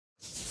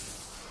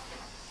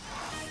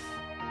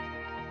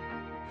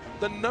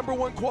the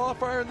 #1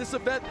 qualifier in this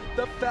event,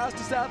 the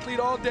fastest athlete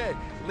all day.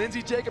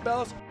 Lindsey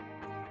Jacobellis.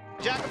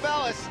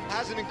 Jacobellis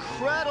has an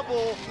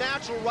incredible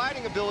natural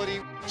riding ability.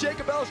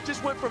 Jacobellis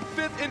just went from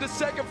 5th into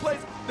 2nd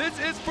place. This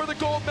is for the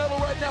gold medal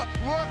right now.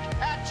 Look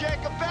at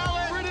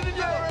Jacobellis. Brennan and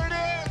there it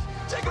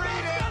is.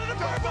 Jacobellis got it in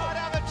purple. Does not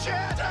have a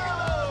chance.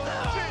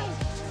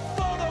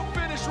 Photo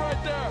finish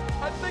right there.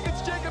 I think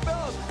it's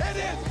Jacobellis. It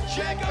is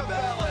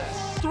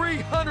Jacobellis.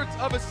 0.03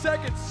 of a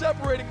second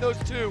separating those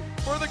two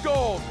for the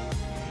gold.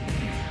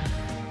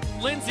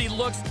 Lindsey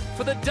looks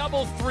for the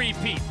double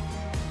three-peat.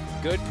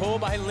 Good pull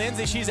by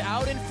Lindsey. She's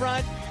out in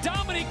front.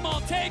 Dominique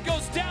Monte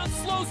goes down,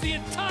 slows the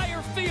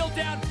entire field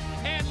down,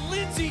 and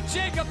Lindsey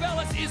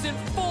Jacobellis is in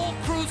full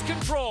cruise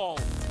control.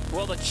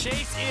 Well, the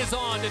chase is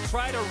on to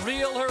try to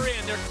reel her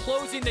in. They're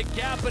closing the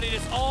gap, but it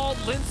is all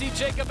Lindsey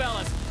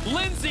Jacobellis.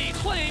 Lindsey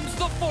claims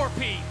the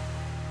 4-peat.